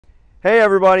Hey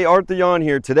everybody, Arthur Yan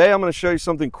here. Today I'm going to show you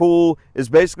something cool. It's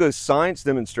basically a science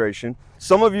demonstration.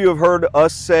 Some of you have heard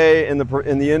us say in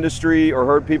the industry or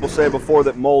heard people say before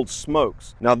that mold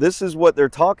smokes. Now this is what they're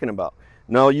talking about.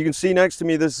 Now you can see next to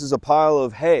me this is a pile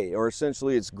of hay, or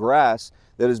essentially it's grass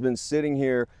that has been sitting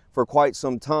here for quite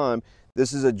some time.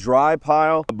 This is a dry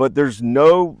pile, but there's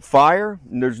no fire,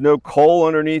 there's no coal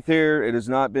underneath here. It has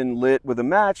not been lit with a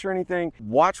match or anything.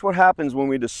 Watch what happens when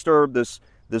we disturb this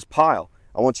pile.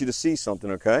 I want you to see something,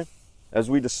 okay? As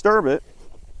we disturb it,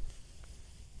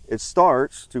 it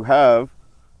starts to have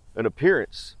an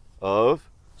appearance of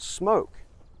smoke.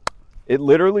 It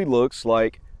literally looks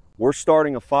like we're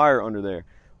starting a fire under there.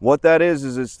 What that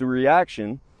is it's the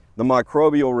reaction, the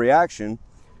microbial reaction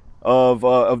of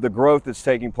the growth that's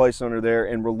taking place under there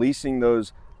and releasing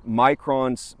those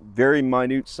microns, very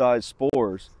minute sized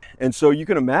spores. And so you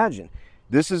can imagine,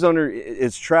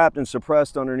 it's trapped and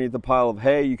suppressed underneath a pile of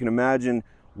hay. You can imagine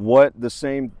what the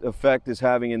same effect is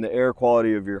having in the air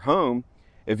quality of your home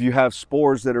if you have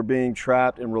spores that are being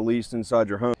trapped and released inside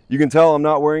your home. You can tell I'm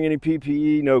not wearing any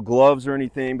PPE, no gloves or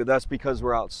anything, but that's because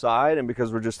we're outside and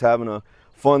because we're just having a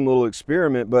fun little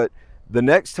experiment. But the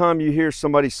next time you hear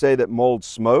somebody say that mold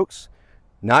smokes,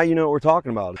 now you know what we're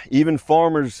talking about. Even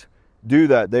farmers do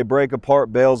that. They break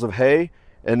apart bales of hay,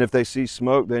 and if they see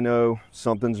smoke, they know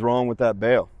something's wrong with that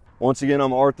bale. Once again,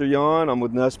 I'm Arthur Yan. I'm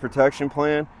with Nest Protection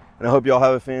Plan, and I hope y'all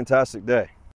have a fantastic day.